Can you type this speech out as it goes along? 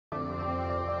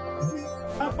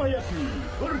Takoyaki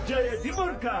berjaya di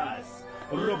markas.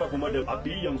 Robot pemadam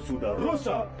api yang sudah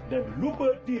rosak dan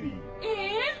lupa diri.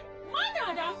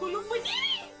 Mana ada aku lupa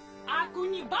diri? Aku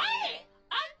ni baik.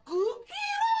 Aku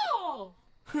hero.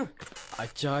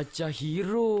 Acah-acah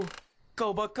hero.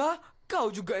 Kau bakar, kau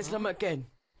juga yang selamatkan.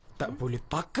 Tak boleh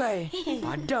pakai.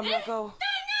 Padamlah kau.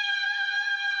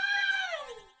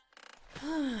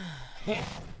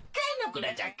 Kan aku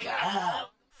dah cakap.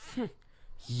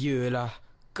 Yelah,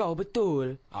 kau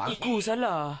betul. Aku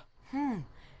salah.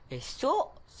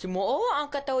 Esok, semua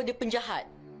orang akan tahu dia penjahat.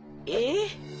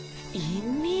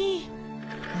 Ini...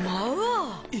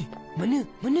 Marah.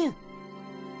 Mana?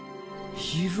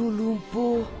 Hero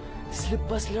lumpuh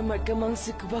selepas selamatkan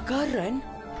mangsa kebakaran?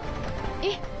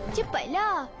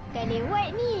 Cepatlah. Dah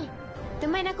lewat ni.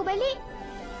 Teman aku balik.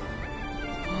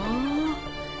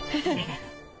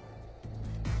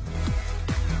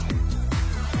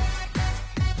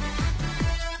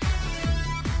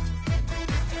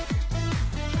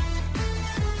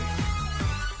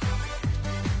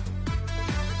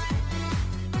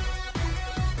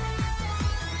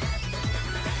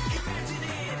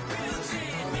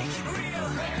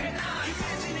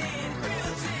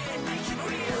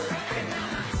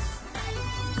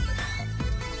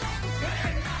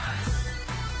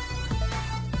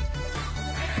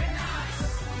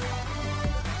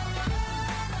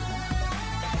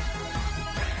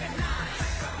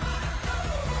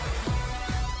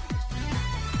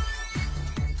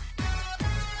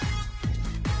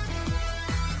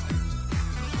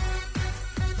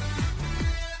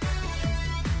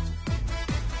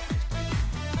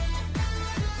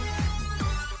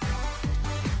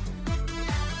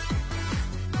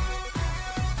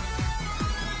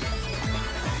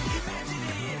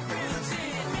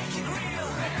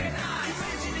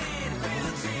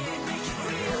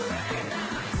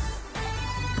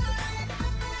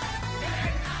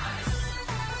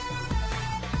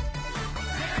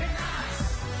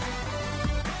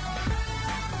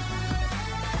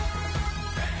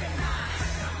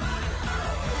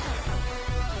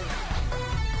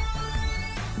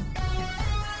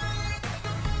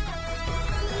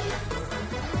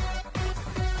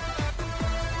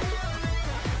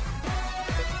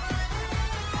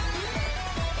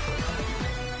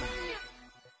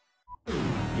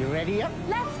 You ready up?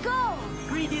 Let's go!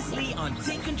 Previously on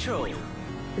Take Control.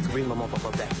 Let's bring Mama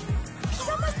Papa back.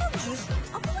 Sama jus.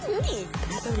 Apa benda ni?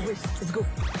 Let's go.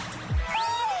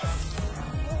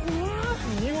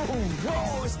 You go,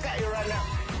 Skyrunner.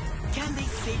 Can they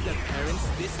save their parents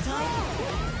this time?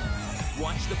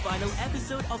 Watch the final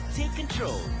episode of Take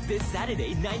Control this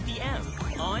Saturday 9 p.m.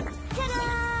 on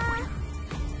Ta-da!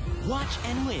 Watch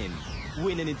and Win.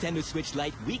 Win a Nintendo Switch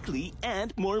Lite weekly and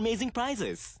more amazing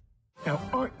prizes. Now,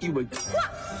 aren't you a...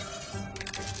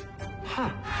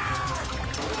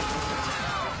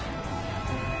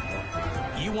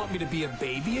 You want me to be a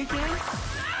baby again?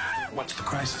 What's the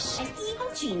crisis? An evil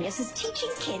genius is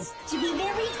teaching kids to be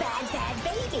very bad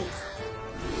babies.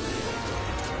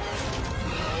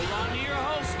 Hold on to your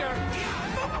holster.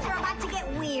 Things are about to get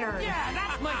weird. Yeah,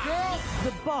 that's my girl.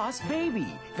 The Boss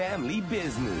Baby, family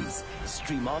business.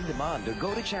 Stream on demand or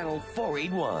go to channel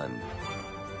 481.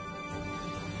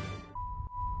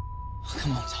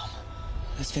 Come on, Tom.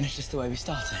 Let's finish this the way we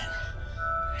started.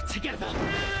 Together. We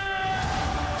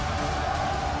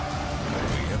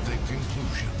have the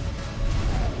conclusion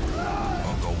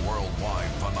of the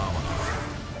worldwide phenomenon.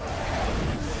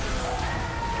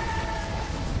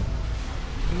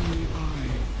 Only I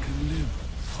can live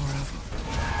forever.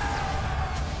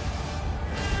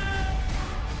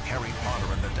 Harry Potter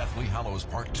and the Deathly Hallows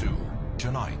Part 2.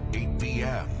 Tonight, 8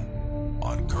 p.m.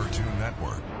 on Cartoon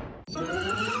Network.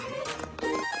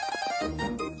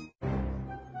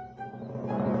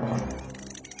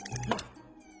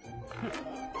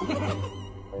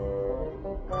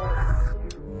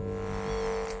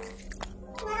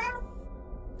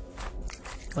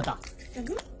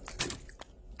 Betul.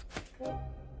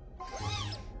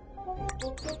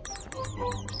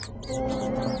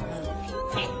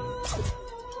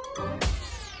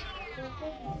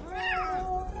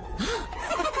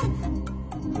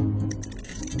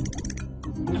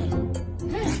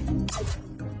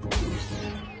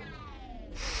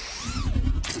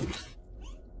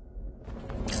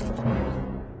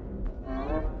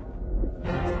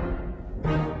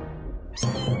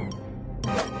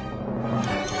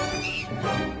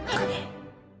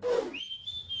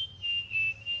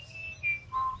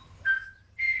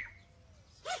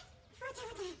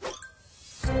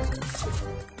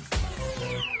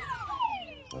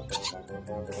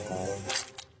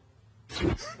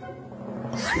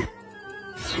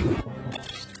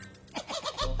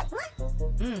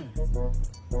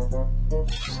 Siapa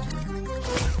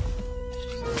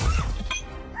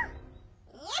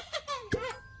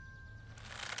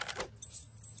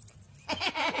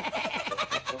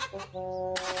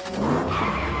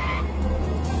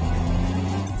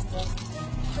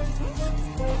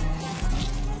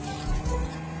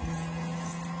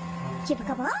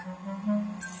khabar?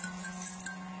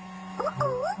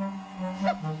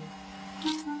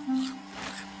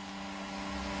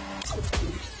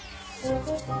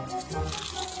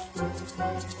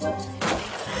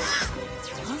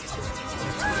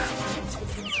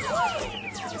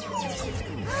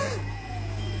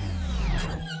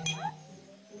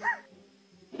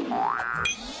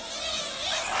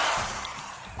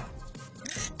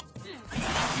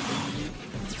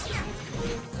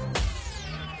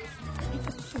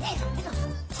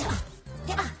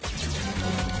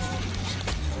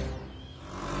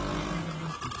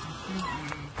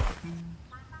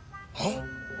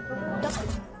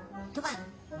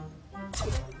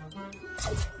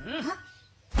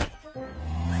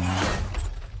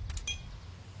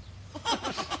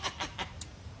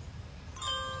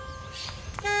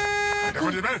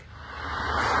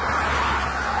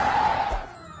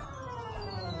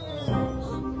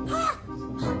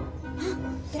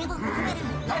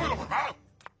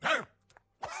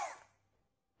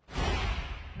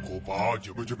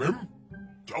 Coba,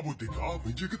 cabut tiga,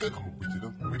 mencegah kamu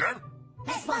berjalan, benar?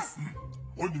 Yes, bos.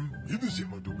 Onun itu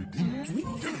siapa tu bedin?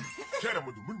 Cara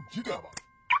mendumun tidak apa.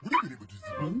 Udah pilih baju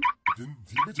siapa? Dan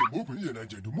siapa cuma mau punya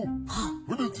aja dumu.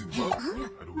 Udah siapa?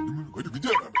 Aduh, mendumun, kau itu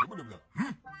kejar apa? Mana?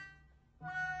 Hah?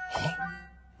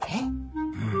 Hah?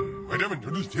 Ada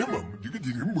mendumun siapa? Jika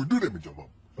jadi mundur dan mencoba.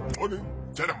 Onun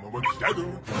cara membuat shadow.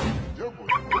 Jauh.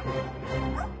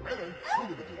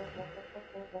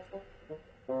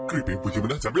 Creepy putih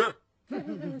mana sampai?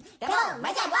 Go,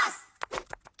 baca bos.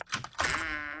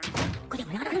 Kau dah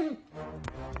mana?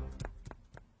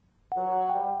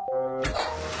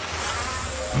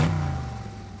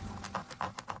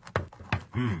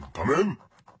 Come in.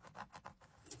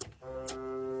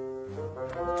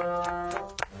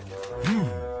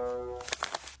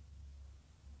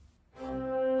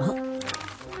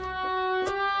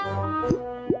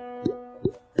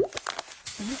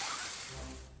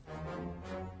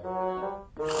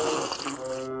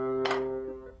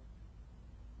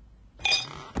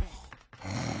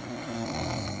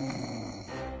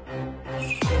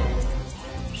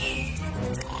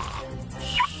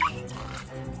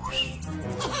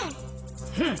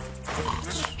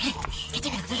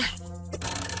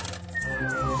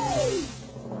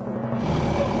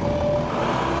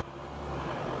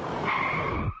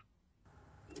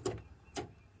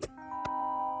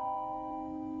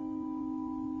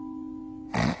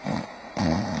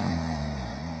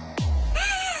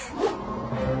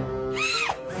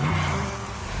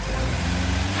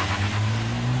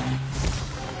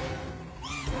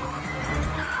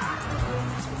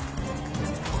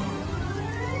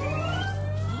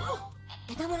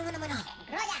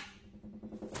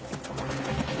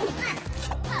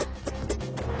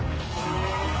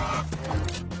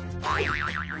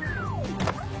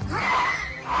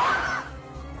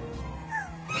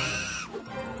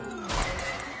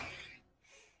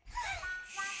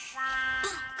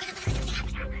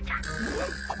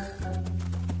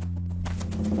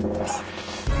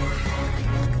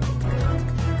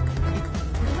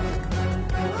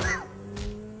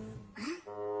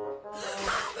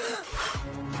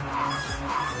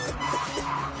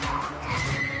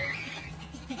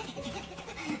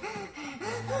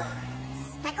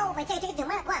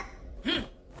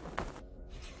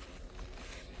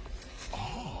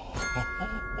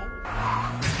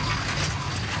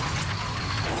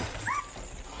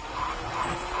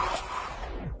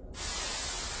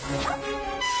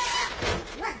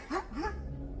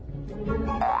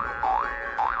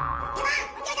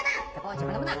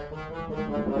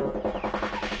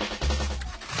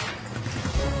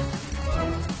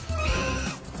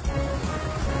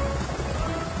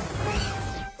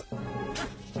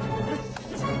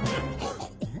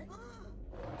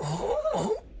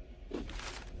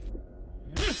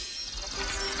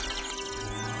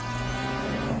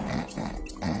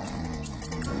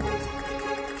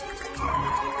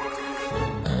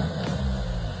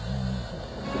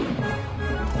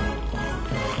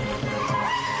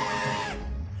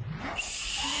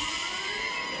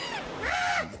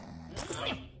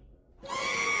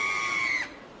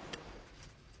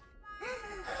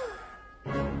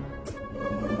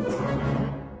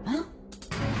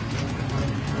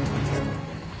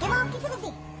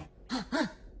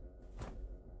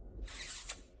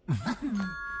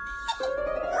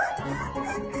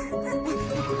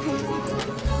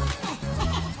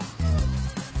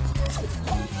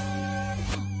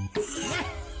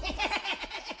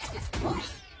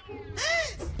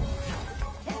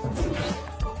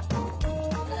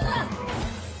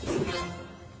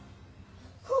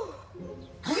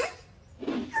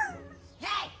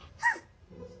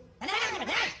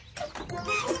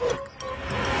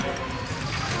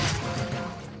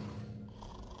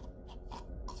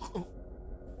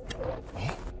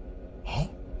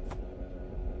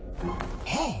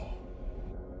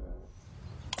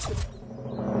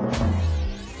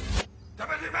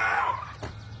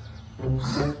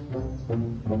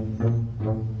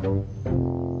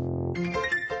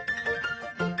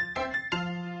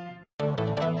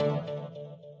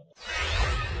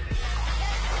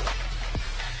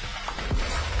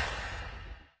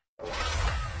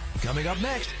 Coming up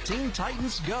next, Teen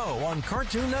Titans Go on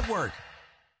Cartoon Network.